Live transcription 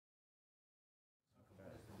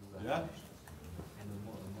Да?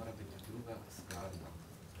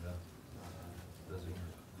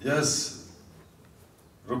 Yes.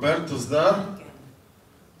 Roberto's there?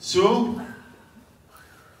 Sue?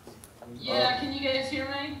 Yeah, can you guys hear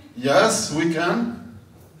me? Yes, we can.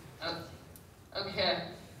 Okay.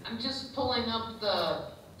 I'm just pulling up the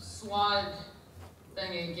slide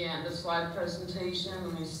thing again, the slide presentation.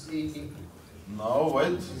 Let me see. No,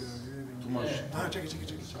 wait. Too much.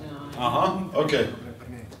 Okay.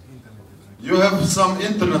 You have some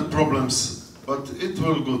internet problems, but it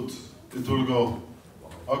will good. It will go.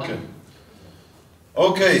 Okay.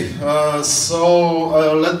 Okay,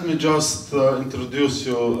 so let me just introduce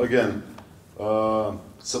you again.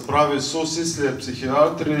 Se pravi, so Sisley je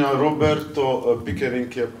psihiatrinja, Roberto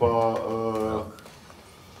Pickering je pa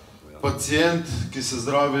pacijent, ki se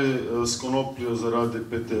zdravi s konopljo zaradi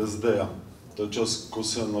PTSD-ja. To je čas, ko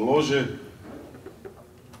se naloži.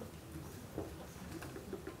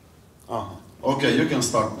 Aha, okay, you can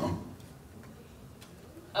start now.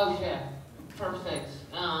 Okay, perfect.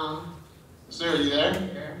 Sir, are you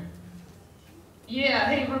there? Yeah,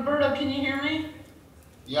 hey Roberto, can you hear me?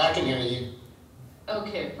 Yeah, I can hear you.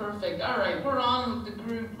 Okay, perfect. All right, we're on with the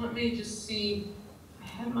group. Let me just see. I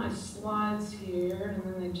had my slides here, and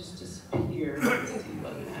then they just disappeared. Let's see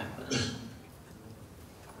what happened.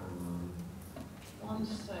 1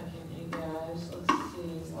 second, you guys. Let's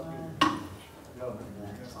see where.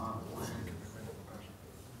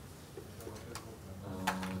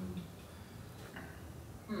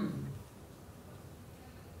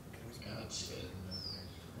 Gotcha.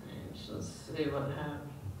 Let's see what happened.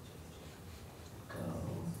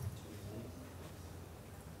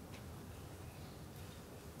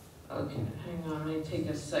 Okay, hang on, let me take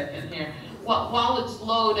a second here. While it's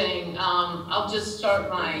loading, I'll just start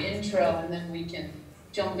my intro and then we can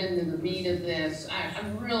jump into the meat of this.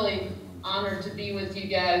 I'm really honored to be with you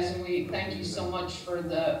guys, and we thank you so much for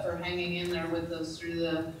hanging in there with us through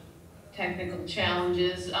the technical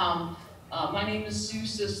challenges. My name is Sue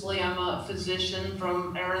Sisley. I'm a physician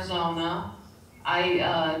from Arizona.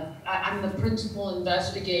 I'm the principal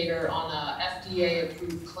investigator on a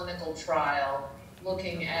FDA-approved clinical trial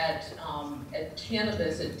looking at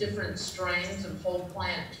cannabis, at different strains of whole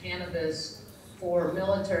plant cannabis for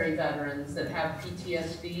military veterans that have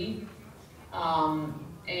PTSD.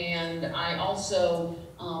 And I also,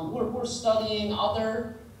 we're studying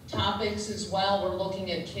other topics as well. We're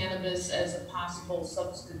looking at cannabis as a possible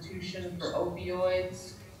substitution for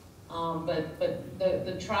opioids. But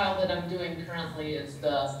the trial that I'm doing currently is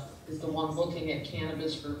the one looking at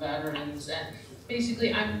cannabis for veterans. And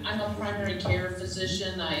basically, I'm a primary care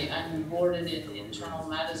physician. I'm boarded in internal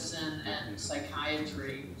medicine and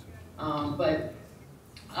psychiatry. I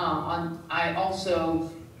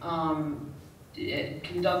also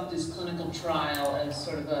conduct this clinical trial as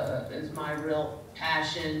sort of as my real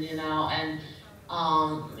passion, you know. And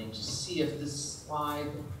let me just see if this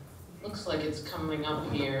slide looks like it's coming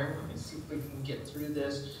up here. Let me see if we can get through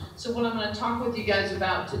this. So what I'm going to talk with you guys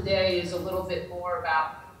about today is a little bit more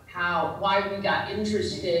about why we got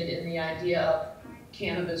interested in the idea of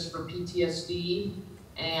cannabis for PTSD,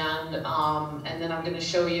 and then I'm going to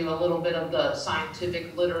show you a little bit of the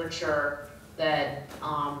scientific literature that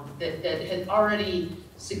had already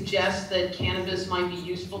suggests that cannabis might be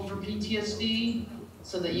useful for PTSD,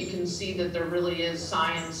 so that you can see that there really is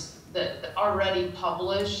science that already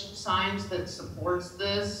published science that supports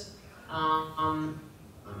this.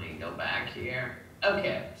 Let me go back here.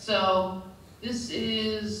 Okay, so this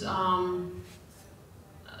is, let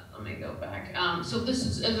me go back. So this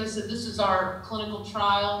is, as I said, this is our clinical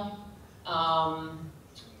trial,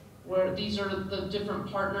 where these are the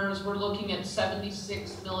different partners. We're looking at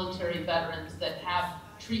 76 military veterans that have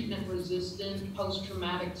treatment-resistant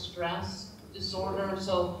post-traumatic stress disorder.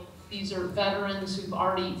 So these are veterans who've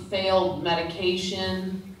already failed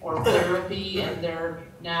medication or therapy, and they're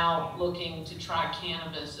now looking to try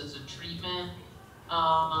cannabis as a treatment.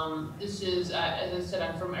 This is, as I said,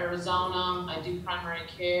 I'm from Arizona. I do primary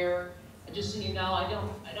care. Just so you know, I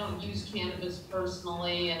don't use cannabis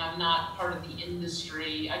personally, and I'm not part of the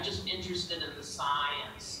industry. I'm just interested in the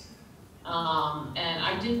science. And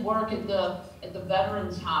I did work at the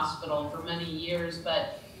Veterans Hospital for many years,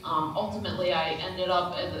 but ultimately I ended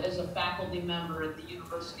up as a faculty member at the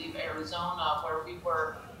University of Arizona, where we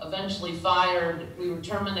were eventually fired. We were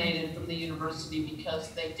terminated from the university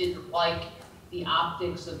because they didn't like the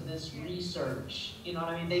optics of this research. You know what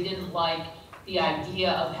I mean? They didn't like the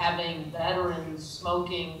idea of having veterans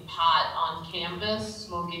smoking pot on campus,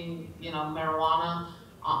 smoking, you know, marijuana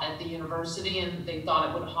at the university, and they thought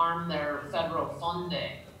it would harm their federal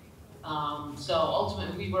funding. So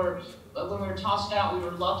ultimately, when we were tossed out, we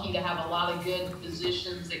were lucky to have a lot of good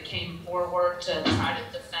physicians that came forward to try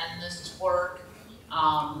to defend this work.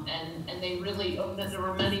 And they really, there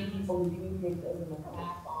were many people who used this as an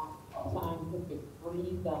attack on scientific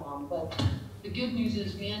freedom. But the good news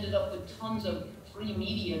is we ended up with tons of free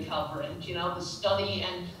media coverage, you know, the study,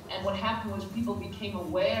 and what happened was people became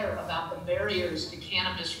aware about the barriers to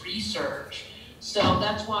cannabis research. So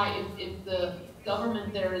that's why if the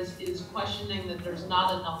government there is questioning that there's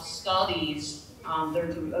not enough studies,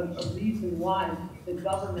 there's a reason why the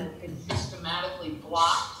government has systematically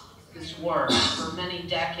blocked this work for many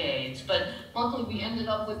decades. But luckily we ended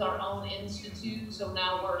up with our own institute, so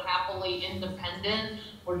now we're happily independent.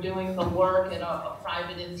 We're doing the work at a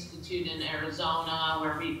private institute in Arizona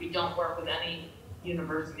where we don't work with any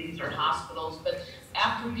universities or hospitals. But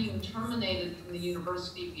after being terminated from the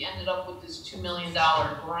university, we ended up with this $2 million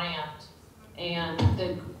grant. And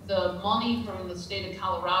the money from the state of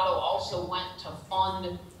Colorado also went to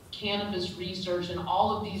fund cannabis research in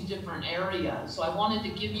all of these different areas. So I wanted to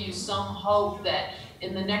give you some hope that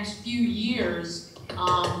in the next few years,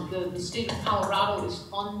 the state of Colorado is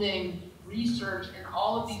funding research in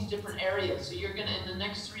all of these different areas. So you're gonna, in the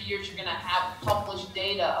next 3 years, you're gonna have published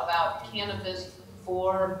data about cannabis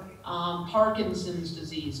for Parkinson's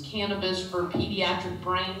disease, cannabis for pediatric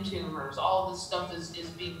brain tumors. All this stuff is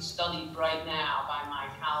being studied right now by my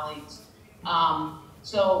colleagues.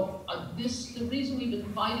 The reason we've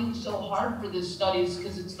been fighting so hard for this study is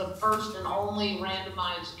because it's the first and only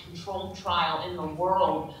randomized controlled trial in the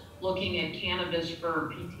world looking at cannabis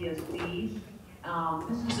for PTSD.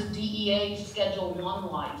 This is a DEA Schedule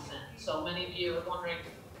 1 license. So many of you are wondering,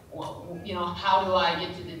 well, you know, how do I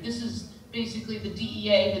get to this? This is basically the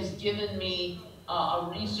DEA has given me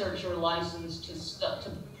a researcher license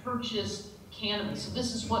to purchase cannabis. So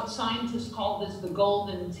this is what scientists call this the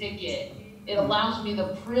golden ticket. It allows me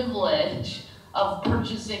the privilege of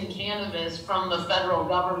purchasing cannabis from the federal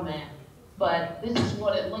government. But this is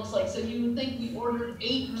what it looks like. So you would think we ordered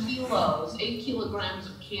 8 kilograms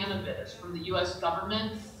of cannabis from the US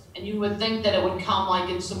government, and you would think that it would come like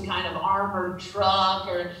in some kind of armored truck,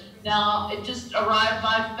 or no, it just arrived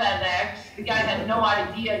by FedEx. The guy had no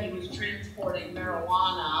idea he was transporting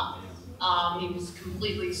marijuana. He was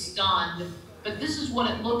completely stunned. But this is what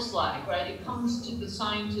it looks like, right? It comes to the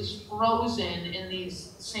scientists frozen in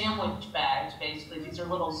these sandwich bags, basically. These are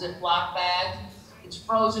little Ziploc bags. It's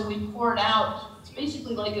frozen, we pour it out. It's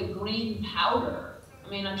basically like a green powder. I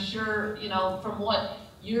mean, I'm sure, you know, from what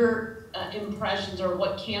your impressions or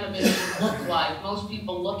what cannabis should look like, most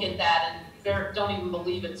people look at that and don't even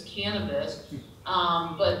believe it's cannabis.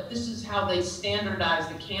 But this is how they standardize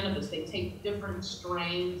the cannabis. They take different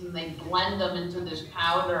strains and they blend them into this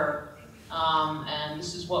powder. And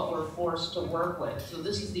this is what we're forced to work with. So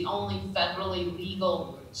this is the only federally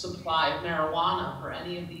legal supply of marijuana for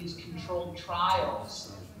any of these controlled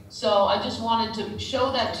trials. So I just wanted to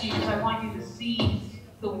show that to you because I want you to see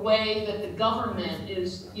the way that the government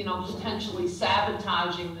is, you know, potentially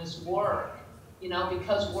sabotaging this work, you know,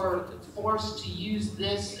 because we're forced to use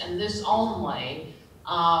this and this only.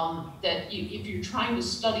 If you're trying to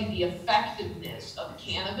study the effectiveness of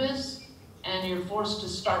cannabis, and you're forced to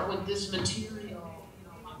start with this material, you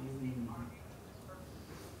know,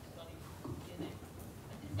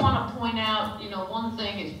 I want to point out, you know, one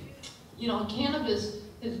thing is, you know, cannabis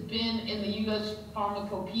has been in the U.S.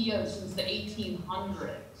 pharmacopoeia since the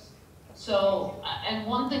 1800s. So, and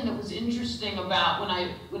one thing that was interesting about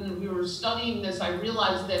when we were studying this, I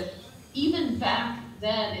realized that even back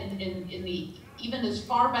then, even as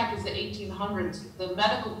far back as the 1800s, the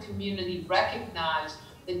medical community recognized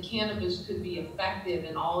that cannabis could be effective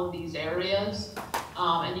in all of these areas.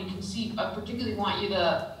 And you can see, I particularly want you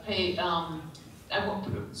to pay, I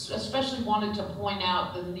especially wanted to point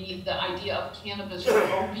out the idea of cannabis for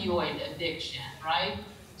opioid addiction, right?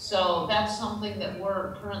 So that's something that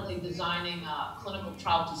we're currently designing a clinical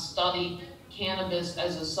trial to study cannabis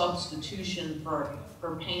as a substitution for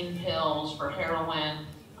pain pills, for heroin.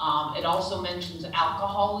 It also mentions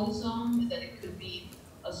alcoholism, that it could be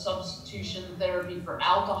a substitution therapy for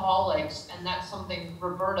alcoholics, and that's something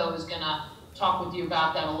Roberto is gonna talk with you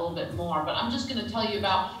about that a little bit more. But I'm just gonna tell you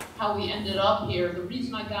about how we ended up here. The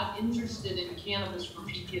reason I got interested in cannabis for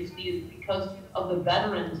PTSD is because of the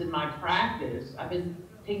veterans in my practice. I've been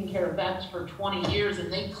taking care of vets for 20 years,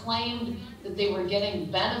 and they claimed that they were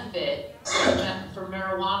getting benefit for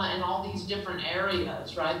marijuana in all these different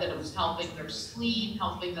areas, right? That it was helping their sleep,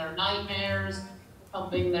 helping their nightmares,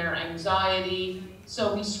 helping their anxiety.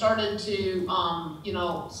 So we started to, you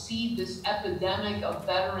know, see this epidemic of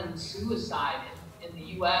veteran suicide in the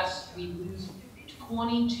U.S. We lose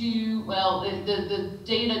 22, well, the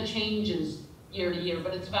data changes year to year,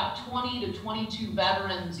 but it's about 20 to 22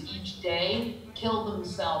 veterans each day kill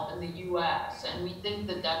themselves in the US. And we think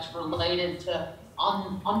that that's related to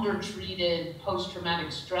undertreated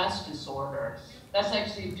post-traumatic stress disorder. That's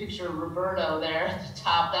actually a picture of Roberto there at the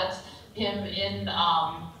top. That's him in,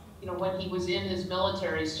 when he was in his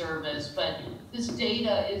military service. But this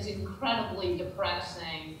data is incredibly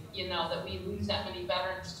depressing, that we lose that many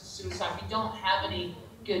veterans to suicide. We don't have any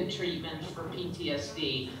good treatment for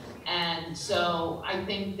PTSD. And so I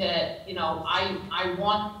think that,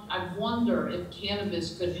 I wonder if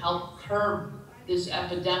cannabis could help curb this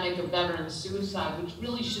epidemic of veteran suicide, which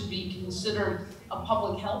really should be considered a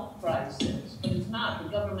public health crisis, but it's not. The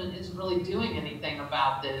government isn't really doing anything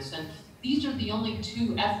about this. And these are the only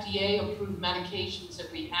 2 FDA-approved medications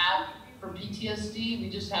that we have for PTSD. We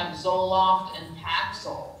just have Zoloft and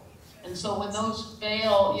Paxil. And so when those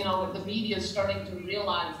fail, the media is starting to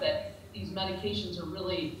realize that these medications are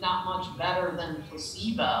really not much better than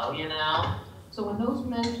placebo, So when those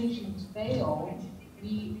medications fail,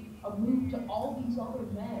 we move to all these other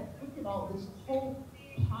meds. Look at all this whole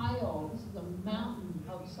pile. This is a mountain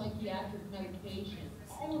of psychiatric medication.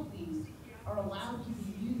 All of these are allowed to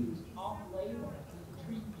be used off-label to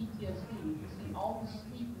treat PTSD. You see all the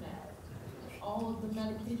sleep meds, all of the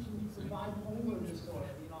medications for bipolar disorder,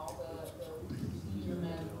 all the seizure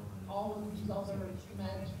meds, all of these other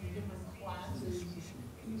meds from different classes.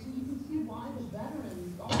 You can see why the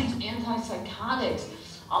veterans, all these antipsychotics,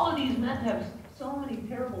 all of these meds have so many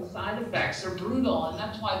terrible side effects. They're brutal, and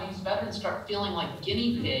that's why these veterans start feeling like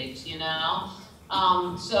guinea pigs,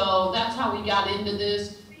 So that's how we got into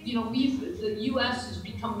this. The U.S. has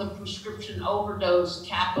become the prescription overdose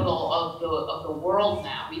capital of the world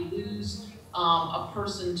now. We lose a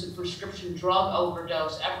person to prescription drug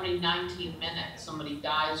overdose every 19 minutes. Somebody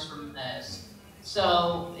dies from this.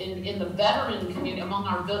 So in the veteran community, among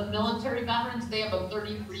our military veterans, they have a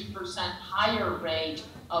 33% higher rate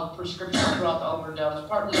of prescription drug overdose,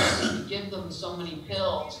 partly because we give them so many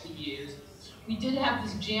pills to use. We did have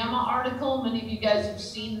this JAMA article. Many of you guys have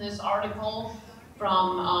seen this article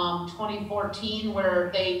from 2014, where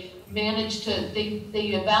they managed to, they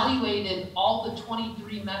evaluated all the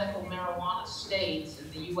 23 medical marijuana states in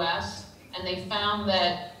the US, and they found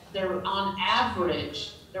that on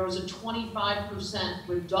average, there was a 25%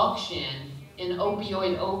 reduction in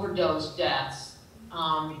opioid overdose deaths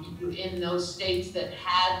in those states that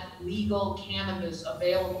had legal cannabis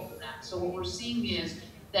available to them. So what we're seeing is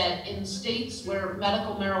that in states where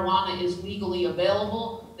medical marijuana is legally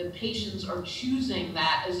available, the patients are choosing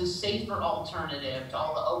that as a safer alternative to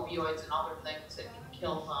all the opioids and other things that can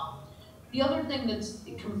kill them. The other thing that's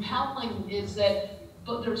compelling is that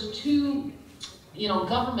there's 2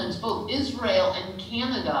 governments, both Israel and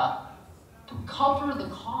Canada, cover the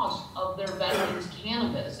cost of their veterans'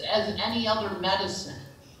 cannabis as any other medicine.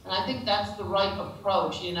 And I think that's the right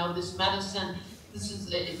approach. This medicine, this is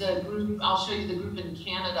the group, I'll show you the group in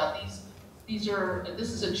Canada. This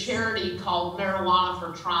is a charity called Marijuana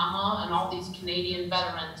for Trauma, and all these Canadian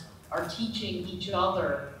veterans are teaching each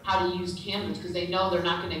other how to use cannabis because they know they're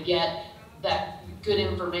not going to get that good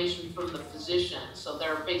information from the physician. So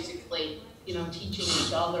they're basically teaching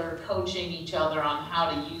each other, coaching each other on how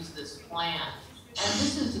to use this plant. And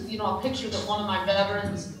this is, a picture that one of my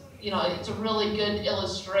veterans, it's a really good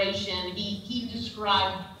illustration. He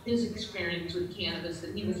described his experience with cannabis,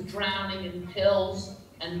 that he was drowning in pills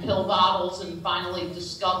and pill bottles and finally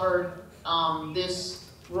discovered this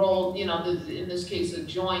roll, in this case a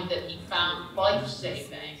joint that he found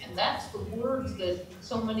life-saving. And that's the words that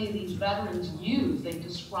so many of these veterans use. They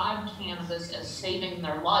describe cannabis as saving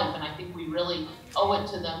their life, and I think we really owe it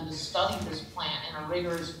to them to study this plant in a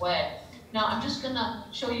rigorous way. Now I'm just going to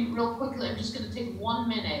show you real quickly, I'm just going to take 1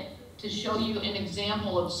 minute to show you an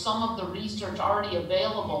example of some of the research already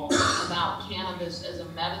available about cannabis as a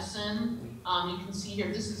medicine. You can see here,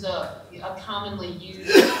 this is a commonly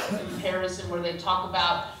used comparison where they talk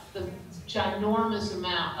about the ginormous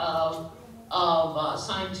amount of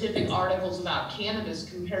scientific articles about cannabis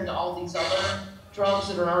compared to all these other drugs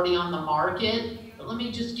that are already on the market. But let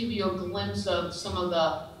me just give you a glimpse of some of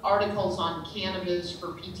the articles on cannabis for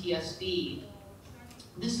PTSD.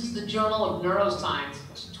 This is the Journal of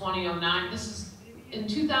Neuroscience, 2009. This is, in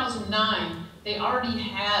 2009, they already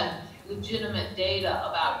had legitimate data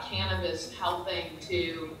about cannabis helping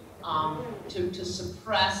to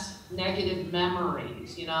suppress negative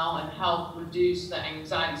memories, and help reduce the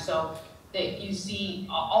anxiety. So that you see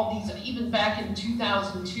all these, even back in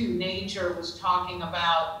 2002, Nature was talking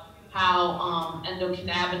about how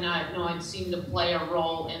endocannabinoids seem to play a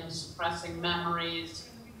role in suppressing memories.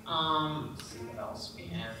 Let's see what else we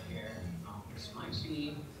have here. Oh, this might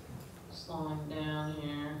be slowing down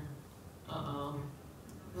here. Uh-oh.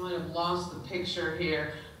 I might have lost the picture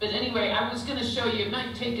here. But anyway, I was going to show you, it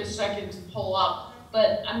might take a second to pull up,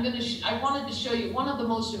 but I wanted to show you one of the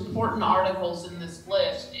most important articles in this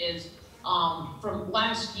list is from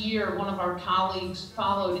last year. One of our colleagues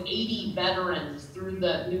followed 80 veterans through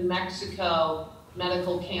the New Mexico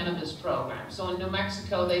medical cannabis program. So in New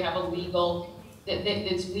Mexico, they have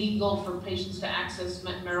it's legal for patients to access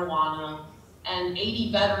marijuana, and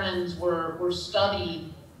 80 veterans were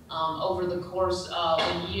studied over the course of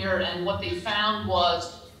a year, and what they found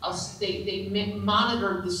was they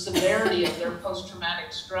monitored the severity of their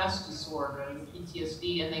post-traumatic stress disorder,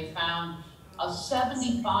 PTSD, and they found a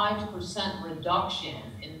 75% reduction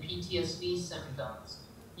in PTSD symptoms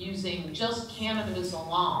using just cannabis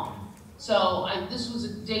alone. So this was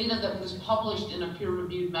data that was published in a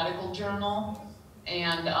peer-reviewed medical journal,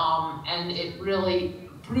 and it really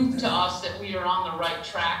proved to us that we are on the right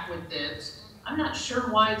track with this. I'm not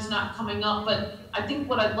sure why it's not coming up, but I think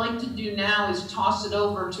what I'd like to do now is toss it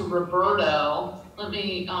over to Roberto. Let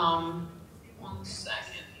me, 1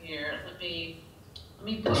 second here. Let me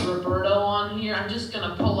put Roberto on here. I'm just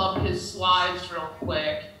gonna pull up his slides real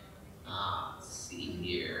quick. Let's see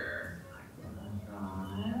here.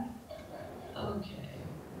 Okay.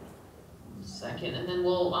 1 second, and then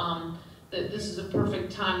we'll, this is a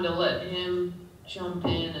perfect time to let him jump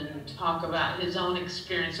in and talk about his own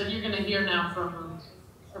experience. So you're going to hear now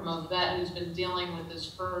from a vet who's been dealing with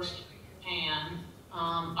this firsthand.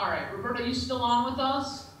 All right, Roberto, you still on with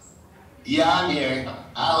us? Yeah, I'm here.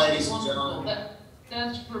 Hi, ladies and gentlemen.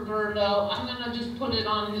 That's Roberto. I'm going to just put it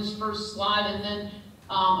on his first slide, and then,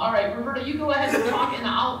 all right, Roberto, you go ahead and talk, and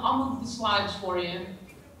I'll move the slides for you.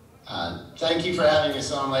 Thank you for having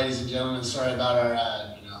us on, ladies and gentlemen. Sorry about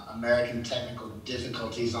our American technical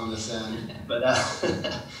difficulties on this end. But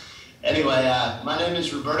anyway, my name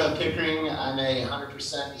is Roberto Pickering. I'm a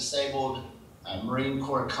 100% disabled Marine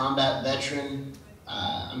Corps combat veteran.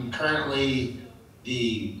 I'm currently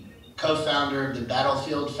the co-founder of the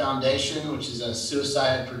Battlefield Foundation, which is a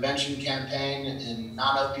suicide prevention campaign and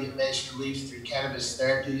non-opiate-based relief through cannabis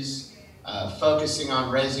therapies, focusing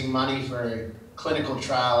on raising money for clinical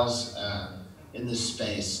trials in this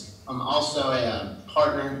space. I'm also a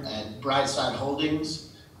partner at Brightside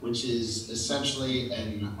Holdings, which is essentially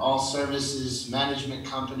an all-services management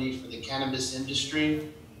company for the cannabis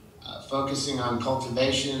industry, focusing on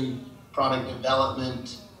cultivation, product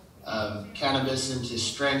development of cannabis into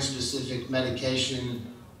strain-specific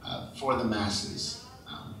medication for the masses.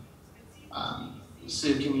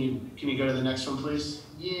 Sue, can you go to the next one, please?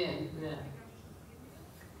 Yeah, you bet.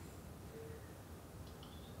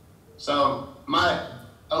 So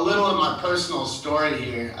a little of my personal story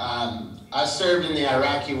here. I served in the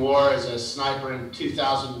Iraqi war as a sniper in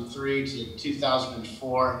 2003 to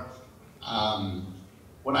 2004.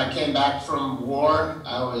 When I came back from war,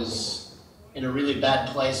 I was in a really bad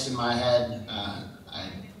place in my head. I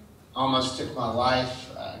almost took my life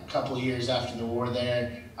a couple of years after the war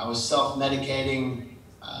there. I was self-medicating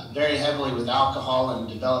very heavily with alcohol and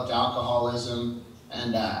developed alcoholism.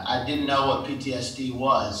 And I didn't know what PTSD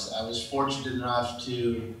was. I was fortunate enough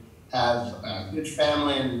to have a good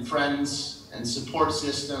family and friends and support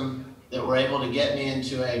system that were able to get me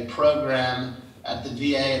into a program at the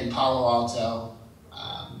VA in Palo Alto,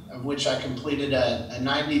 of which I completed a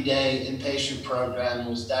 90-day inpatient program and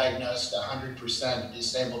was diagnosed 100%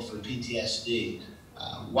 disabled for PTSD.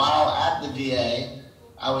 While at the VA,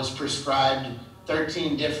 I was prescribed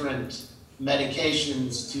 13 different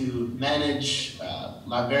medications to manage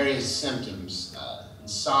my various symptoms,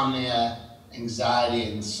 insomnia,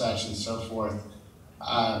 anxiety, and such and so forth.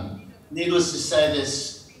 Needless to say,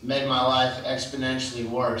 this made my life exponentially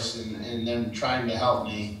worse in them trying to help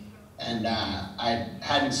me. And I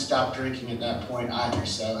hadn't stopped drinking at that point either.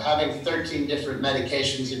 So having 13 different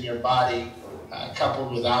medications in your body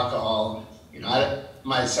coupled with alcohol, it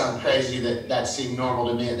might sound crazy that seemed normal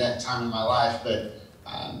to me at that time in my life, but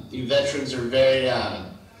you veterans are very,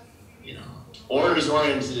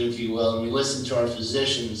 orders-oriented, if you will, and we listen to our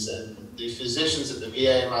physicians. And the physicians at the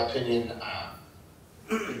VA, in my opinion,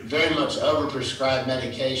 very much overprescribe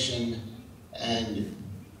medication and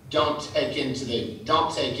don't take in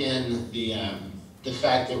the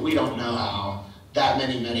fact that we don't know how that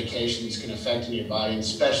many medications can affect in your body,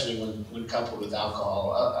 especially when coupled with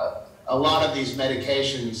alcohol. A lot of these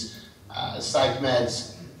medications, psych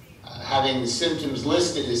meds, having the symptoms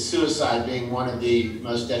listed as suicide being one of the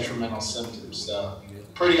most detrimental symptoms. So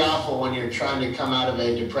pretty awful when you're trying to come out of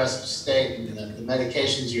a depressive state and the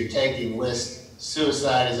medications you're taking list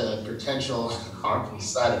suicide is a potential harmful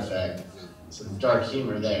side effect. Some dark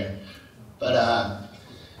humor there. But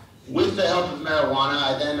with the help of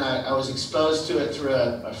marijuana, I was exposed to it through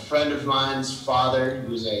a friend of mine's father,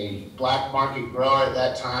 who was a black market grower at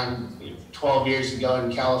that time, 12 years ago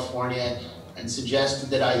in California, and suggested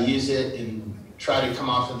that I use it and try to come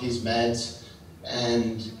off of these meds.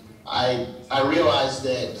 And I realized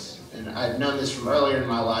that, and I'd known this from earlier in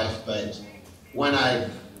my life, but when I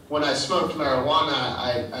smoked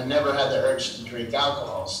marijuana, I never had the urge to drink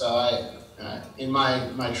alcohol. So in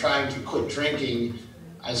my trying to quit drinking,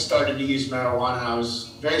 I started to use marijuana, and I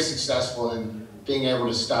was very successful in being able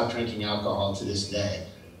to stop drinking alcohol to this day.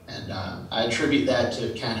 And I attribute that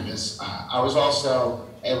to cannabis. I was also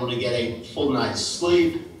able to get a full night's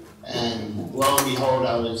sleep, and lo and behold,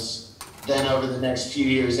 I was then over the next few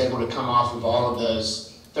years able to come off of all of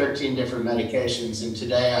those 13 different medications, and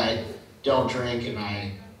today I don't drink and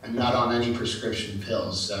I am not on any prescription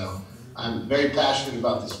pills. So I'm very passionate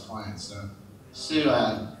about this plant. So Sue,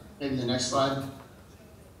 maybe the next slide.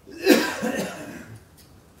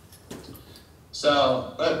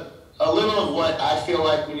 So a little of what I feel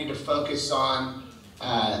like we need to focus on,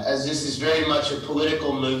 as this is very much a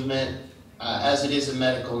political movement, as it is a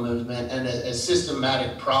medical movement, and a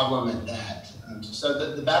systematic problem at that.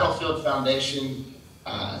 So the Battlefield Foundation,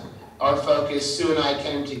 our focus, Sue and I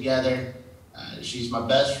came together. She's my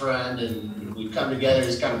best friend, and we've come together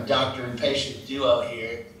as kind of doctor and patient duo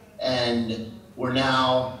here, and we're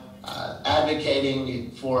now advocating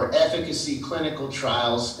for efficacy clinical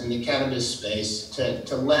trials in the cannabis space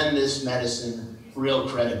to lend this medicine real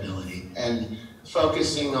credibility, and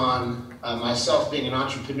focusing on myself being an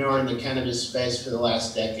entrepreneur in the cannabis space for the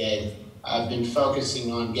last decade. I've been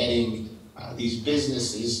focusing on getting these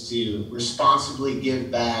businesses to responsibly give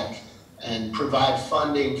back and provide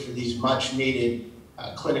funding for these much needed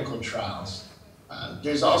clinical trials.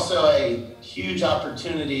 There's also a huge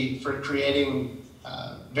opportunity for creating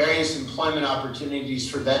various employment opportunities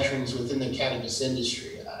for veterans within the cannabis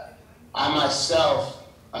industry. I myself,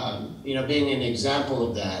 being an example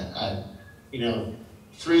of that,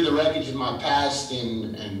 through the wreckage of my past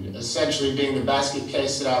and essentially being the basket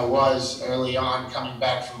case that I was early on coming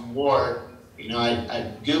back from war,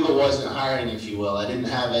 Google wasn't hiring, if you will. I didn't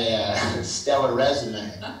have a stellar resume.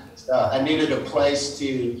 So I needed a place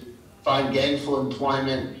to find gainful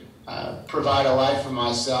employment, provide a life for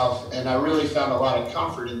myself, and I really found a lot of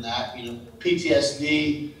comfort in that.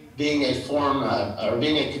 PTSD being a form or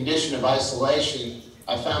being a condition of isolation,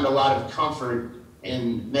 I found a lot of comfort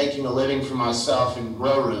in making a living for myself in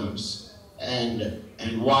grow rooms and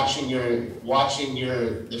watching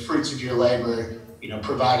the fruits of your labor,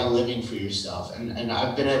 provide a living for yourself. And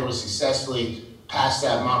I've been able to successfully pass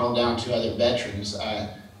that model down to other veterans.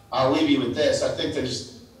 I'll leave you with this. I think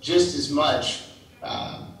there's just as much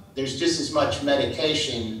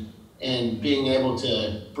medication in being able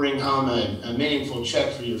to bring home a meaningful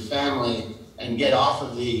check for your family and get off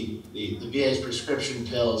of the VA's prescription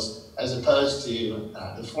pills, as opposed to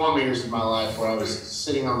the former years of my life where I was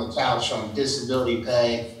sitting on the couch on disability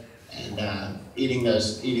pay and eating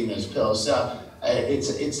those pills. So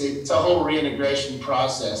it's a whole reintegration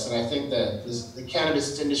process, and I think that the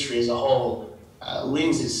cannabis industry as a whole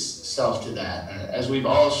leans itself to that, as we've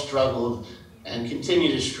all struggled and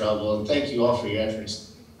continue to struggle. And thank you all for your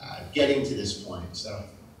efforts getting to this point. So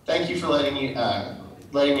thank you for letting me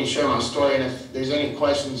share my story. And if there's any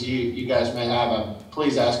questions you guys may have,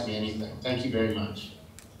 please ask me anything. Thank you very much.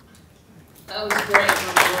 That was great,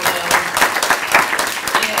 Roberto.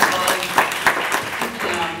 Yeah,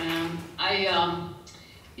 man.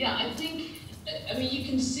 I think, you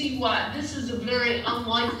can see why this is a very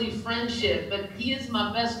unlikely friendship, but he is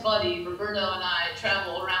my best buddy. Roberto and I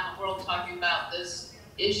travel around the world talking about this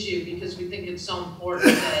issue because we think it's so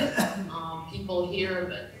important that people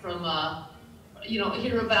hear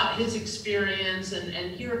hear about his experience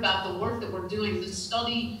and hear about the work that we're doing. This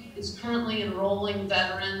study is currently enrolling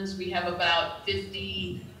veterans. We have about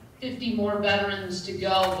 50 more veterans to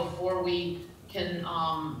go before we can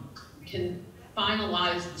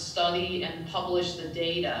finalize the study and publish the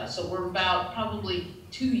data. So we're about probably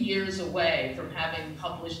 2 years away from having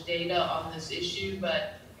published data on this issue,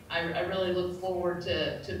 but I really look forward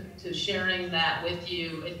to sharing that with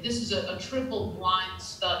you. This is a triple blind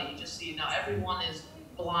study, just so you know. Everyone is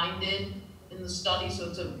blinded in the study, so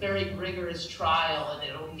it's a very rigorous trial, and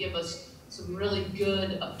it'll give us some really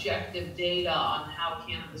good objective data on how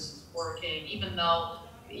cannabis is working, even though,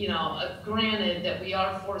 granted that we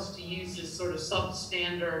are forced to use this sort of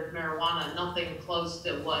substandard marijuana, nothing close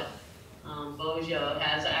to what Bojo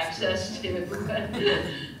has access to,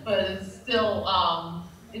 but it's still,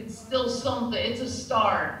 it's still something, it's a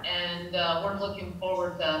start, and we're looking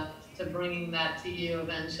forward to bringing that to you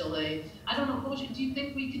eventually. I don't know, do you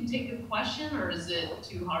think we can take a question, or is it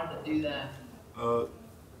too hard to do that?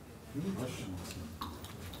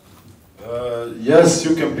 Yes,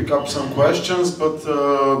 you can pick up some questions, but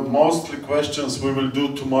mostly questions we will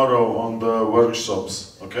do tomorrow on the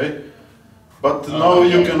workshops, okay? But now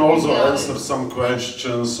you can also answer some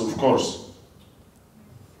questions, of course.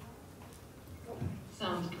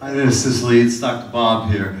 Sounds good. Hi there, Sisley. It's Dr.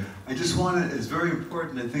 Bob here. I just wanted, it's very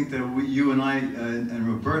important, I think, that you and I and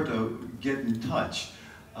Roberto get in touch.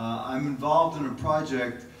 I'm involved in a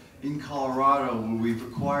project in Colorado where we've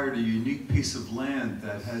acquired a unique piece of land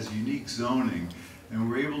that has unique zoning, and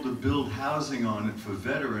we're able to build housing on it for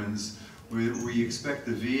veterans where we expect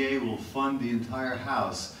the VA will fund the entire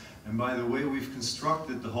house. And by the way we've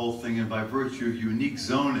constructed the whole thing, and by virtue of unique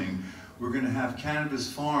zoning, we're going to have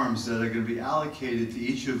cannabis farms that are going to be allocated to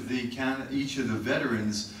each of the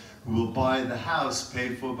veterans who will buy the house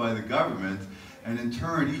paid for by the government, and in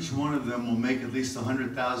turn each one of them will make at least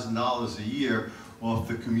 $100,000 a year off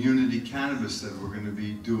the community cannabis that we're going to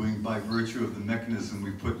be doing by virtue of the mechanism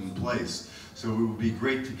we put in place. So it would be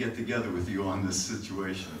great to get together with you on this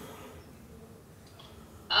situation.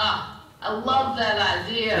 I love that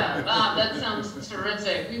idea. Bob, that sounds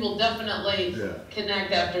terrific. We will definitely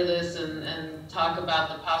connect after this and talk about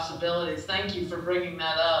the possibilities. Thank you for bringing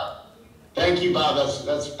that up. Thank you, Bob.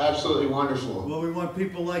 That's absolutely wonderful. Well, we want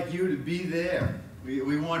people like you to be there.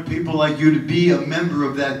 We want people like you to be a member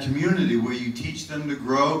of that community where you teach them to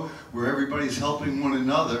grow, where everybody's helping one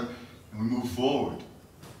another, and we move forward.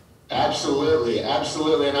 Absolutely,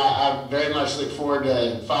 absolutely, and I very much look forward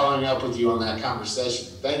to following up with you on that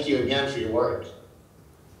conversation. Thank you again for your work.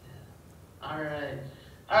 All right.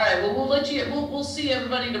 Well, we'll see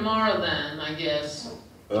everybody tomorrow then, I guess.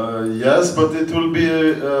 Yes, but it will be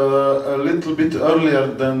a little bit earlier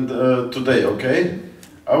than today, okay?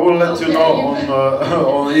 I will let you know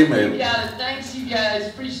on email. You got it. Thanks, you guys.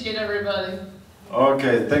 Appreciate everybody.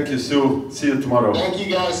 Okay, thank you, Sue. See you tomorrow. Thank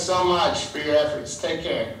you guys so much for your efforts. Take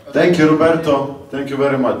care. Thank you, Roberto. Thank you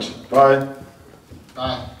very much. Bye.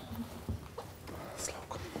 Bye.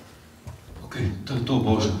 Ok, to je to,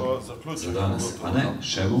 Bože, za danes. A ne,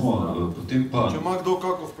 še bomo, potem pa... Če ima kdo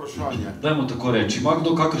kako vprašanje? Dajmo tako reči, ima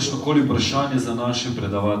kdo kakršnokoli vprašanje za naše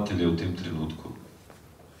predavatelje v tem trenutku?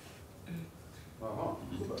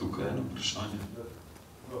 Tukaj je eno vprašanje.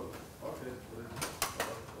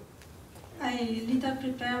 I little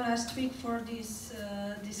prepared last week for this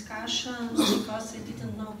discussion because I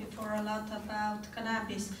didn't know before a lot about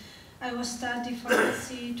cannabis. I was studying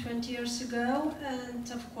pharmacy 20 years ago, and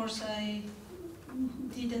of course I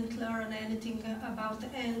didn't learn anything about the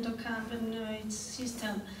endocannabinoid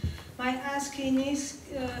system. My asking is,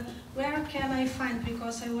 where can I find,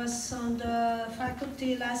 because I was on the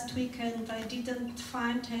faculty last week and I didn't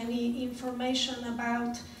find any information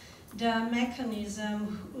about the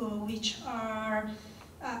mechanism which are,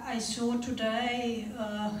 I saw today,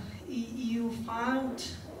 you found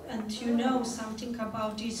and you know something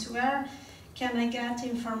about this. Where can I get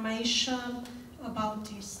information about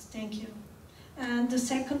this? Thank you. And the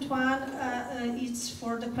second one, it's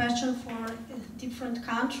for the question for different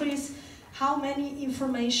countries. How many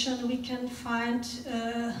information we can find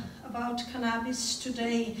about cannabis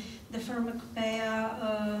today, the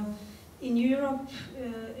pharmacopoeia in Europe,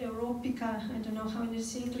 Europica, I don't know how it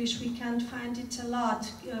is in English, we can't find it a lot.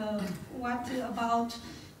 What about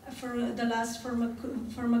for the last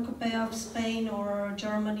pharmacopoeia of Spain or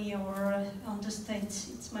Germany or on the States?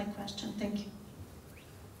 It's my question. Thank you.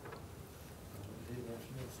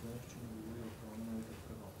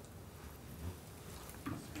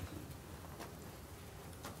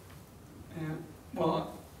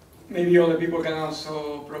 Well, maybe other people can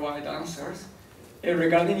also provide answers.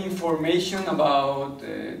 Regarding information about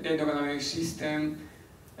the endocannabinoid system,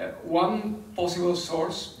 one possible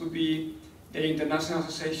source would be the International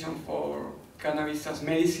Association for Cannabis as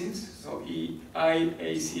Medicines, so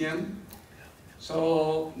IACM.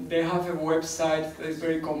 So they have a website that is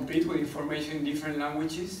very complete with information in different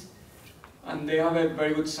languages, and they have a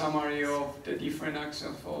very good summary of the different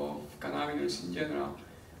actions of cannabinoids in general.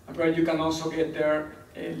 And probably you can also get there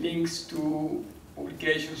links to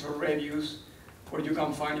publications or reviews where you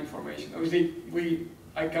can find information. Obviously,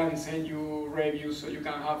 I can send you reviews so you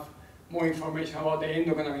can have more information about the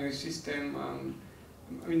endocannabinoid system.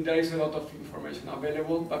 I mean, there is a lot of information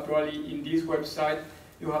available, but probably in this website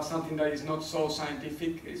you have something that is not so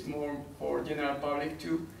scientific, it's more for general public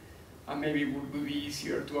too, and maybe it would be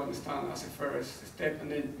easier to understand as a first step,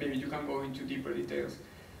 and then maybe you can go into deeper details.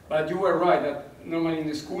 But you were right that normally in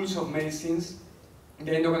the schools of medicines,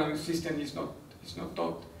 the endocannabinoid system is not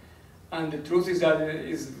taught. And the truth is that it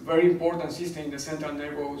is a very important system in the central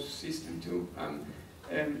nervous system too.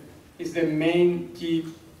 It's the main G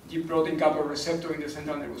protein coupled receptor in the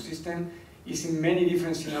central nervous system. It's in many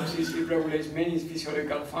different synapses. It regulates many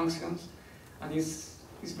physiological functions, and it's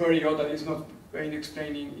very odd that it's not being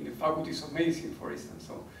explained in the faculties of medicine, for instance.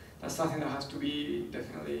 So that's something that has to be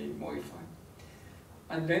definitely modified.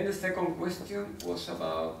 And then the second question was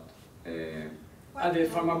about the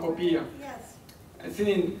pharmacopoeia. Yes. I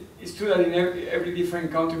think it's true that in every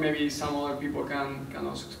different country, maybe some other people can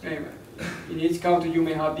also explain. In each country, you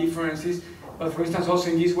may have differences. But for instance,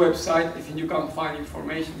 also in this website, I think you can find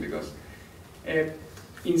information because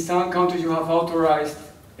in some countries you have authorized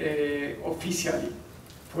officially,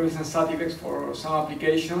 for instance, side effects for some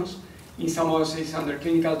applications. In some others, it's under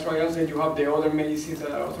clinical trials, then you have the other medicines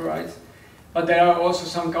that are authorized. But there are also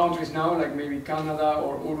some countries now, like maybe Canada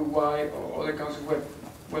or Uruguay or other countries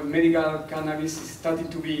where medical cannabis is starting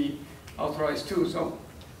to be authorized too. So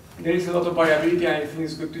there is a lot of variability, and I think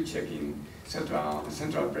it's good to check in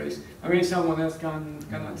central place. I mean, someone else can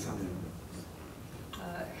add something.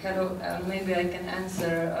 Hello, maybe I can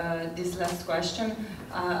answer this last question.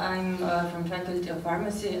 I'm from Faculty of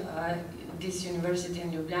Pharmacy at this university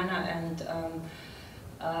in Ljubljana, and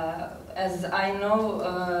as I know,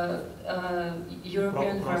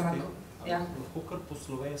 European pharmaco... Ja. Lahko kar po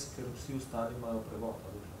slovenski, ker vsi ostali imajo prevod.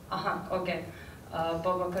 Aha, ok.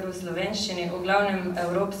 Pa kar v slovenščini. V glavnem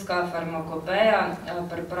Evropska farmakopeja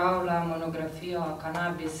pripravlja monografijo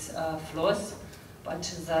Cannabis Floss,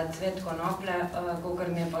 pač za cvet konoplje,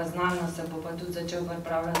 kakor mi je pa znano, se bo pa tudi začel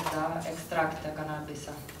pripravljati za ekstrakte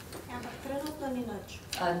kanabisa. Ampak trenutno ni nič.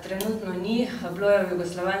 Trenutno ni, bilo je v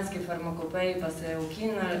jugoslovanski farmakopeji, pa se je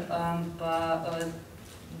ukinil, pa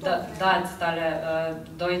DAC, tale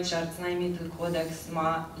Deutscher Arzneimittelkodex,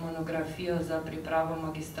 ima monografijo za pripravo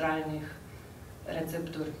magistralnih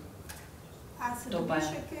receptur. A se dobi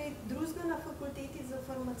še kaj drugega na fakulteti za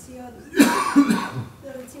farmacijo,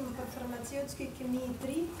 recimo pa farmacijski kemiji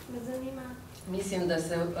 3, me zanima? Mislim, da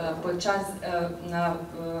se počas,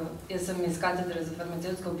 jaz sem iz katedre za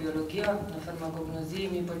farmacijsko biologijo, na farmakognoziji,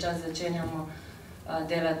 mi počas začenjamo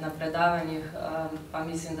delati na predavanjih, pa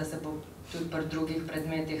mislim, da se bo tudi pri drugih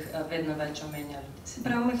predmetih vedno več omenjali. Se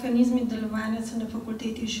pravi, mehanizmi delovanja se na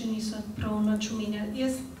fakulteti še niso prav nič omenjali.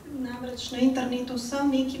 Jaz namreč na internetu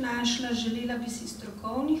sem nekaj našla, želela bi si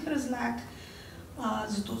strokovnih razlag,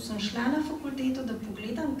 zato sem šla na fakulteto, da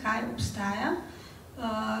pogledam, kaj obstaja,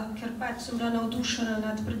 ker pač sem bila navdušena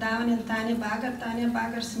nad predavanjem Tanje Bagar. Tanja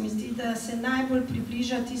Bagar se mi zdi, da se najbolj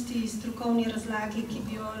približa tisti strokovni razlagi, ki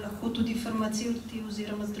bi jo lahko tudi farmacevti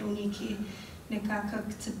oziroma zdravniki nekako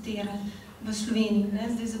akceptirali v Sloveniji.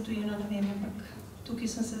 Zdaj za tujino ne vem, ampak tukaj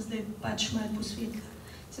sem se zdaj pač malo posvetila.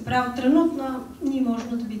 Se pravi, trenutno ni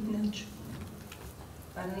možno dobiti nič.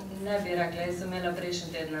 Pa ne bi rekla, jaz sem imela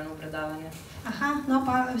prejšnji teden eno predavanje. Aha, no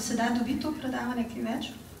pa se da dobiti to predavanje kaj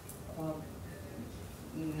več?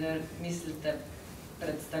 Mislite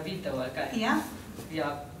predstavitev ali kaj? Ja.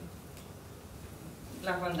 Ja.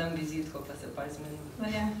 Lahko vam dam vizitko, pa se pa izmenim.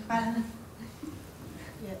 Ja, hvala.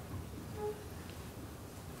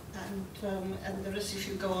 And there is, if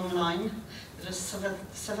you go online, there is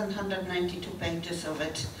 792 pages of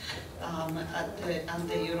it at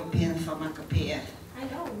the European Pharmacopoeia. I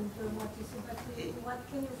know what you said, but what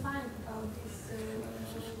can you find about this?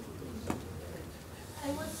 I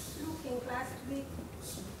was looking last week.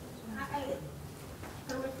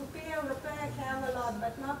 Pharmacopoeia Europaea have a lot,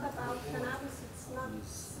 but not about cannabis. It's not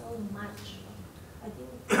so much. I think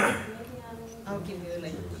maybe I'll give you a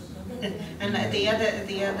link. And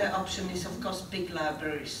the other option is, of course, big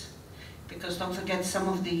libraries, because don't forget some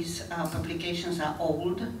of these publications are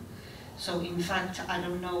old. So in fact, I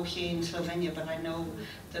don't know here in Slovenia, but I know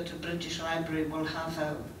that the British Library will have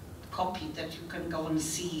a copy that you can go and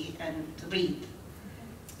see and read.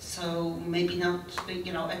 So maybe not,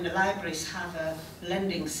 you know, and the libraries have a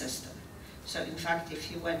lending system. So in fact,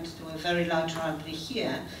 if you went to a very large library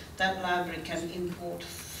here, that library can import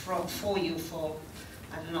for you for,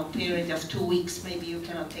 I don't know, a period of 2 weeks. Maybe you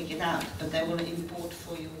cannot take it out, but they will import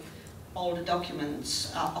for you all the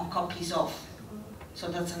documents or copies of. So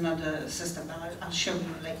that's another system. I'll show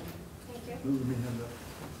you later. Thank you.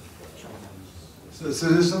 So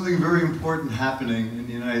there's something very important happening in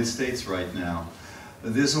the United States right now.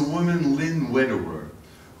 There's a woman, Lynn Wedewer,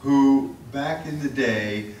 who back in the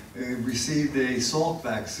day received a Salk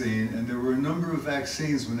vaccine, and there were a number of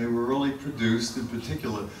vaccines when they were early produced, in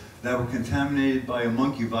particular, that were contaminated by a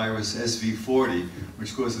monkey virus, SV40,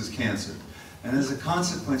 which causes cancer. And as a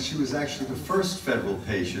consequence, she was actually the first federal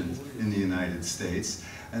patient in the United States.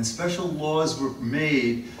 And special laws were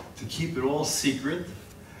made to keep it all secret.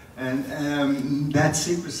 And that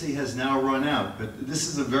secrecy has now run out. But this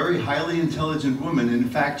is a very highly intelligent woman. In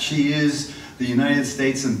fact, she is the United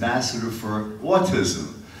States ambassador for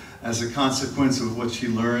autism as a consequence of what she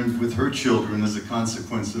learned with her children, as a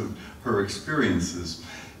consequence of her experiences.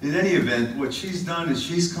 In any event, what she's done is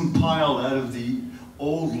she's compiled out of the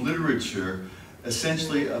old literature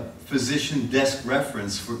essentially a physician desk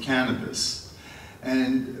reference for cannabis.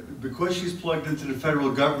 And because she's plugged into the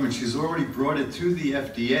federal government, she's already brought it to the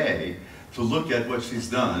FDA to look at what she's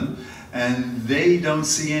done, and they don't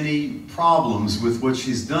see any problems with what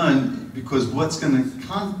she's done, because what's going to,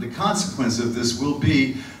 the consequence of this will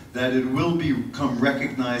be that it will become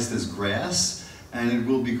recognized as grass, and it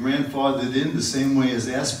will be grandfathered in the same way as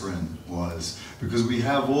aspirin was, because we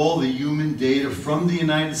have all the human data from the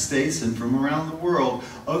United States and from around the world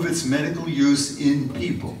of its medical use in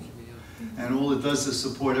people. And all it does is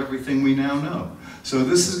support everything we now know. So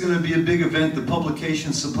this is going to be a big event. The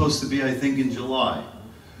publication's supposed to be, I think, in July.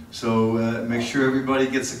 So make sure everybody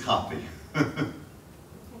gets a copy.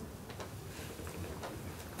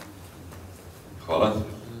 Hvala.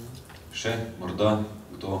 Še, morda,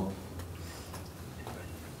 kdo?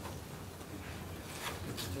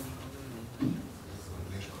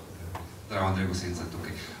 Zdravo, Andrej Gosenca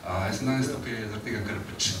tukaj. Jaz sem danes tukaj zaradi tega, ker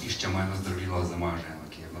pač iščemo eno zdravilo za mojo ženo,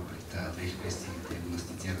 ki je bila pri 2 mesecih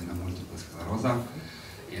diagnosticirana multipla skleroza.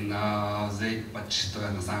 In zdaj pač to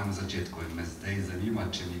je na samem začetku in me zdaj zanima,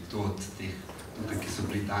 če mi kdo od teh tukaj, ki so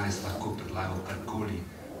bili danes, lahko predlagal karkoli,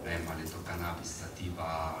 vem, ali to kanabis,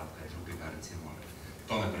 sativa ali kaj drugega, recimo.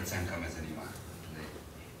 To me predvsem, kaj me zanima.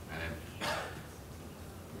 Ne vem.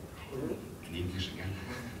 In English again.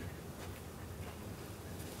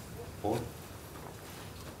 Paul?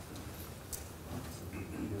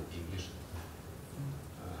 English.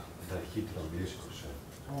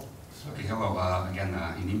 Okay, hello again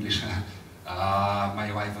in English.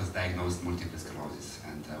 My wife was diagnosed with multiple sclerosis,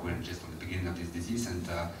 and we're just on the beginning of this disease, and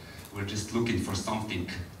we're just looking for something,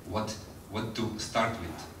 what to start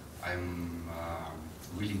with. I'm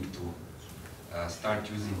willing to start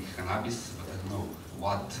using cannabis, but I don't know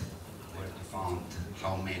what, where to find,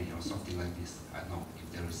 how many, or something like this. I don't know if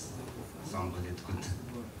there is somebody that could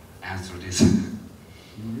answer this.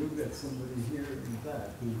 You've got somebody here in the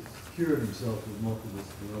back who cured himself with multiple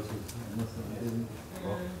sclerosis, unless I didn't.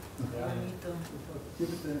 Give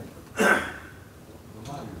it to him.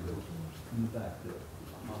 In the back there.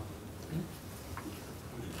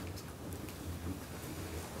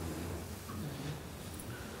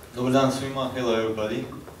 Dobar dan svima, hello everybody.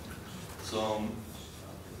 So,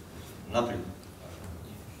 naprijed.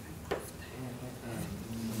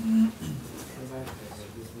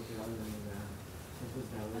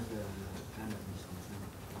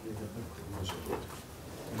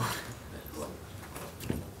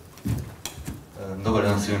 Dobar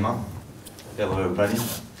dan svima, hello everybody.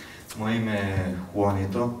 Moje ime je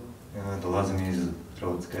Juanito, dolazim iz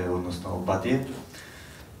Hrvatske, odnosno Opatije.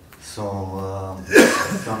 So,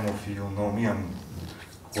 some of you know me, I'm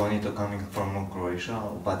Juanito coming from Croatia,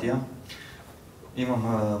 Opatija. Imam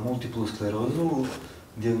multiplu sklerozu,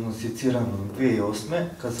 dijagnosticiranu 2008.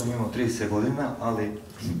 kad sam imao 30 godina, ali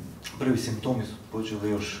prvi simptomi su počeli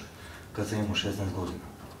još kad sam imao 16 godina.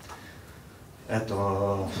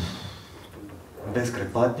 Eto,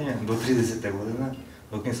 beskraj patnje do 30. godine,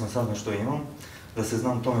 dok nisam saznao što imam, da se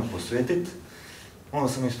znam tome posvetiti. Onda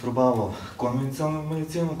sam isprobavao konvencionalnu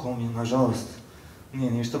medicinu, koja mi nažalost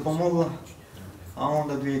nije ništa pomogla, a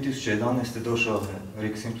onda 2011. došao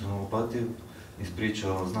Rick Simpson u Opatiju,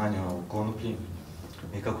 ispričao znanja o konoplji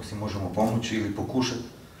i kako si možemo pomoći ili pokušati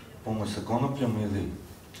pomoći sa konopljom ili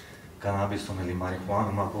kanabisom ili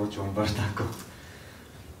marihuanom, ako hoćemo baš tako.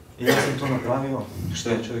 I ja sam to napravio, što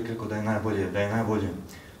je čovjek rekao da je najbolje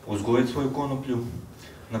uzgojiti svoju konoplju,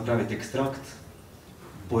 napraviti ekstrakt,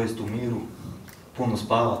 pojesti u miru, puno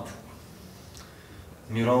spavat,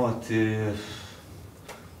 mirovat i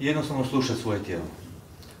jednostavno slušati svoje tijelo.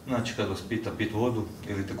 Znači kad vas pita pit vodu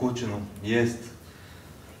ili tekućinu, jest,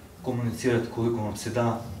 komunicirati koliko vam se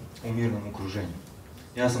da u mirnom okruženju.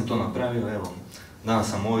 Ja sam to napravio, evo, danas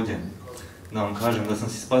sam ovdje da vam kažem da sam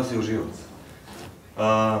si spasio život.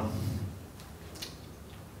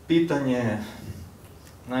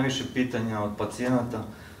 Najviše pitanja od pacijenata,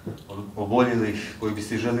 od oboljelih koji bi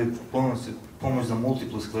si želi pomoć za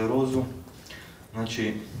multiplu sklerozu,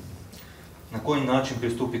 znači na koji način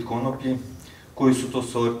pristupiti konoplji, koji su to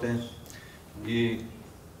sorte i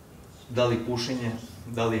da li pušenje,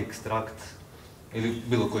 da li ekstrakt ili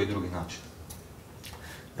bilo koji drugi način.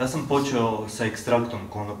 Ja sam počeo sa ekstraktom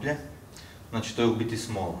konoplje, znači to je u biti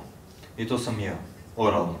smola. I to sam jeo,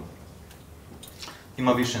 oralno.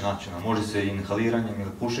 Ima više načina, može se inhaliranjem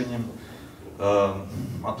ili pušenjem,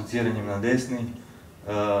 apliciranjem na desni,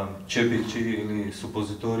 čepići ili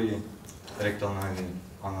supozitoriji, rektalna ili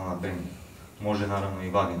analna penija. Može naravno i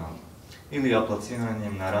vaginalno. Ili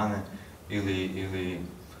apliciranjem na rane ili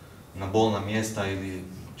na bolna mjesta ili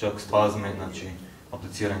čak spazme, znači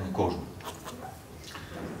apliciranje kožu.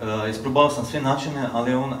 Isprobao sam sve načine,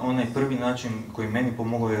 ali onaj prvi način koji meni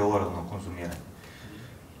pomogao je oralno konzumiranje.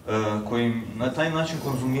 Koji na taj način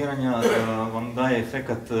konzumiranja vam daje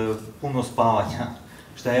efekat puno spavanja,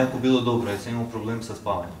 što je jako bilo dobro jer sam imao problem sa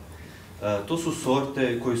spavanjem. To su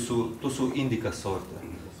sorte to su indika sorte,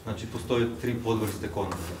 znači postoje 3 podvrste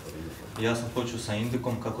konoplje. Ja sam počeo sa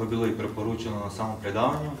indikom, kako je bilo i preporučeno na samom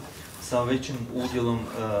predavanju, sa većim udjelom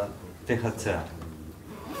THC-a.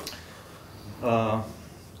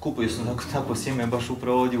 Kupio sam tako sjeme baš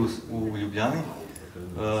upravo ovdje u Ljubljani.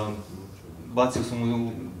 Bacio sam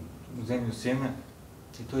u zemlju sjeme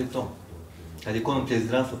i to je to. Kad je konoplja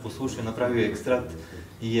izrasla, poslušao, napravio ekstrakt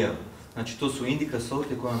i jeo. Znači to su indika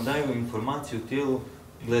sorte koje nam daju informaciju u tijelu,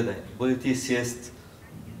 gledaj, bolje ti je sjest,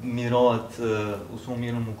 mirovat u svom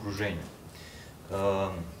mirnom okruženju.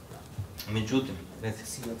 Međutim, reci.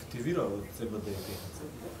 Si aktivirao CBD i THC?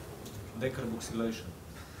 Decarboxylation?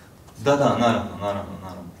 Da,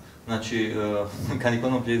 naravno. Znači, kad je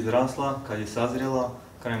konoplja izrasla, kad je sazrela,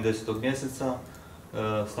 krajem 10. mjeseca,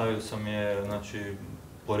 stavio sam je, znači,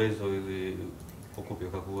 porezao ili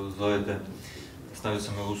pokupio, kako го zovete, stavio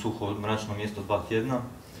sam je u suho mračno mjesto 2 tjedna.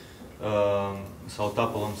 Sa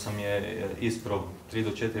otapalom sam je isprao 3 do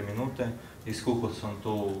 4 minute, iskuhao sam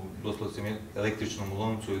to u doslovce električnom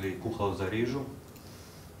loncu ili kuhao za rižu.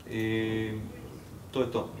 I to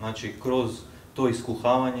je to. Znači, kroz to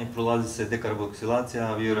iskuhavanje prolazi se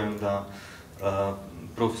dekarboksilacija, vjerujem da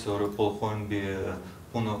profesor Paul Hornby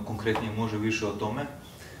puno konkretnije može više o tome.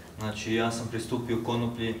 Znači, ja sam pristupio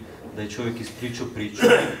konoplji da je čovjek ispričao priču,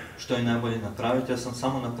 što je najbolje napraviti. Ja sam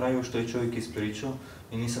samo napravio što je čovjek ispričao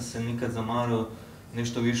i nisam se nikad zamarao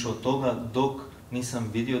nešto više od toga, dok nisam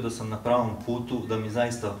vidio da sam na pravom putu, da mi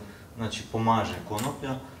zaista, znači, pomaže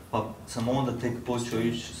konoplja, pa sam onda tek počeo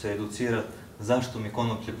ići se educirati zašto mi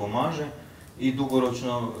konoplje pomaže i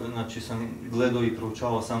dugoročno, znači, sam gledao i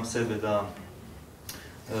proučavao sam sebe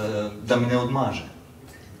da mi ne odmaže.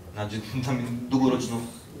 Znači, da mi dugoročno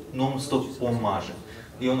non stop pomaže.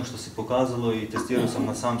 I ono što se pokazalo i testirao sam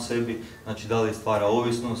na sam sebi, znači da li stvara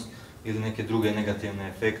ovisnost ili neke druge negativne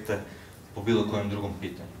efekte po bilo kojem drugom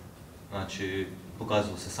pitanju. Znači,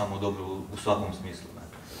 pokazalo se samo dobro u svakom smislu.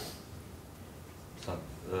 Sad,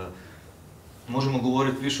 možemo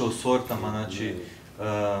govoriti više o sortama, znači,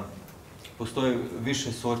 postoje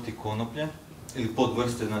više sorti konoplje ili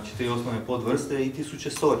podvrste, znači 3 osnovne podvrste i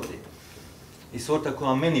 1000 sorti. I sorta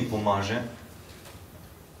koja meni pomaže,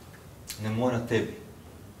 ne mora tebi,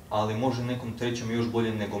 ali može nekom trećem još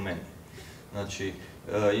bolje nego meni. Znači,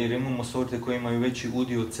 jer imamo sorte koje imaju veći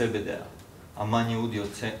udio CBD-a, a manji udio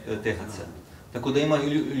THC-a. Tako da ima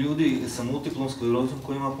ljudi sa multiplom sklerozom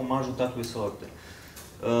kojima pomažu takve sorte.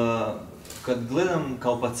 Kad gledam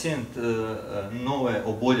kao pacijent nove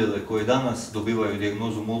oboljele koje danas dobivaju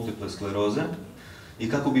dijagnozu multiple skleroze i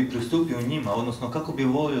kako bi pristupio njima, odnosno kako bi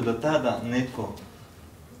volio da tada netko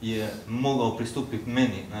je mogao pristupiti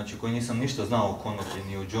meni, znači koji nisam ništa znao o konoplji,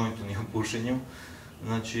 ni o jointu, ni o pušenju,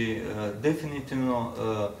 znači definitivno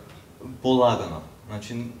polagano,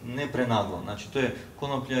 znači ne prenaglo, znači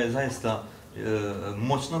konoplja je zaista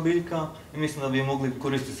moćna biljka i mislim da bi je mogli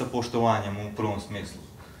koristiti sa poštovanjem u prvom smislu.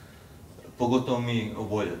 Pogotovo mi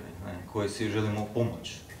oboljeli, koji si želimo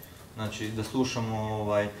pomoći. Znači da slušamo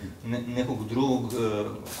nekog drugog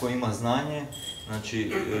koji ima znanje,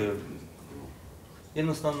 znači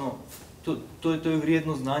jednostavno to je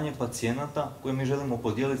vrijedno znanje pacijenata koje mi želimo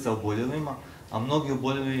podijeliti sa oboljelima, a mnogi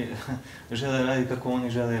oboljeli žele raditi kako oni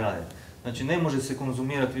žele raditi. Znači ne može se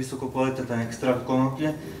konzumirati visoko kvalitetan ekstrakt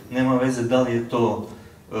konoplje, nema veze da li je to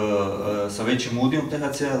sa većim udijom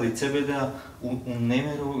THC-a ili CBD-a u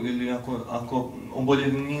nemiru ili ako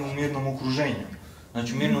oboljeli nije u mirnom okruženju.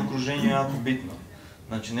 Znači mirno okruženje je jako bitno.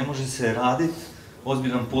 Znači ne može se raditi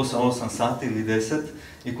ozbiljan posao 8 sati ili 10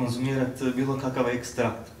 i konzumirati bilo kakav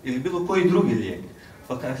ekstrakt ili bilo koji drugi lijek.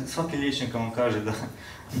 Pa svaki liječnik vam kaže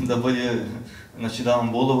da bolje, znači da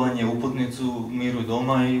vam bolovanje, uputnicu, miruj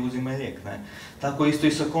doma i uzimaj lijek. Tako isto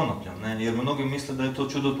i sa konopljom, jer mnogi misle da je to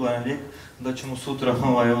čudotvoran lijek, da ćemo sutra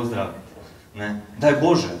ozdraviti. Daj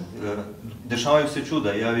Bože, dešavaju se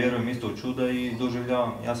čuda, ja vjerujem isto u čuda i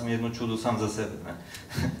doživljavam, ja sam jedno čudo sam za sebe.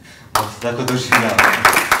 Tako doživljavam.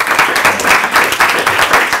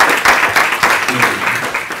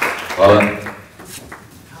 Hvala.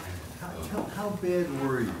 How bad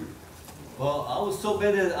were you? Well, I was so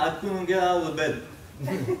bad that I couldn't get out of bed.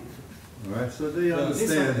 Alright, so they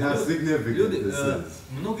understand how significant this is.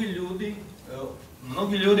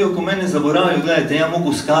 Mnogi ljudi oko mene zaboravaju, gledajte, ja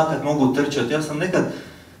mogu skakat, mogu trčati, ja sam nekad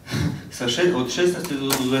od 16. do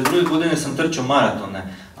 22. godine sam trčao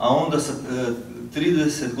maratone, a onda sa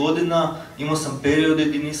 30 godina imao sam periode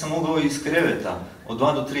gdje nisam mogao iz kreveta, od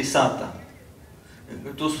 2 do 3 sata.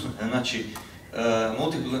 To su, znači,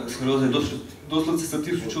 multipla skleroza je doslovce sa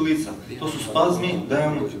 1000 lica. To su spazmi,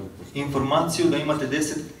 daju informaciju da imate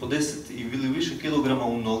 10 po 10 ili više kilograma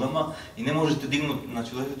u nogama i ne možete dignuti,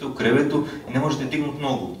 znači ležite u krevetu i ne možete dignuti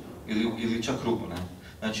nogu ili čak ruku, ne.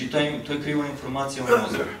 Znači, to je kriva informacija u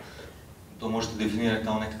mozak. To možete definirati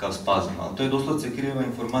kao nekakav spazm, ali to je doslovce kriva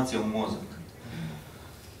informacija u mozak.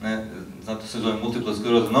 Ne, zato se zove multipla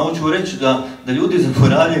skleroza. No, hoću reći da ljudi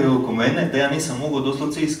zaboravljaju oko mene, da ja nisam mogao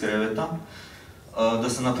doslovce iz kreveta, da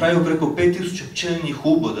sam napravio preko 5000 pčelinjih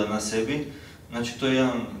uboda na sebi. Znači, to je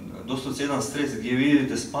doslovce jedan stres gdje vi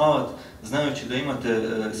idete spavat, znajući da imate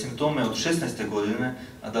simptome od 16. godine,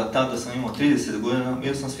 a da tada sam imao 30 godina,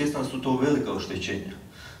 bio sam svjestan da su to velika oštećenja.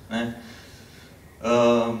 Ne?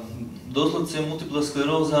 Doslovce multipla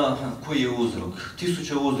skleroza, koji je uzrok?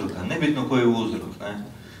 1000 uzroka, nebitno koji je uzrok, ne?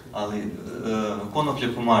 Ali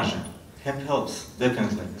konoplje pomaže. Hemp helps,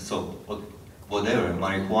 definitely. So, whatever,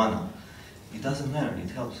 marihuana. It doesn't matter,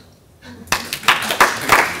 it helps.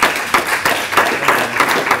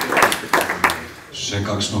 Še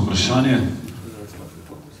kakšno vprašanje?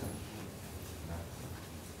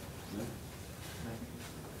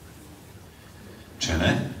 Če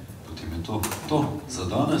ne, potem je to za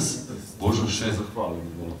danes. Božo, še zahvalim.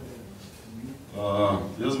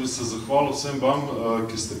 Jaz bi se zahvalil vsem vam,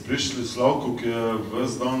 ki ste prišli, Slavku, ki je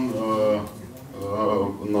ves dan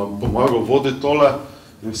nam pomagal voditi tole,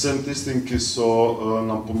 in vsem tistim, ki so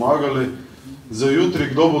nam pomagali. Za jutri,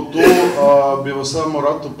 kdo bo tu, bi vas samo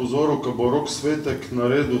rad opozoril, ko bo Rok Svetek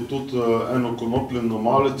naredil tudi eno konopljeno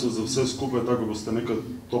malico za vse skupaj, tako boste nekaj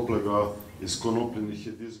toplega iz konopljenih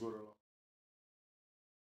jedi zgoraj.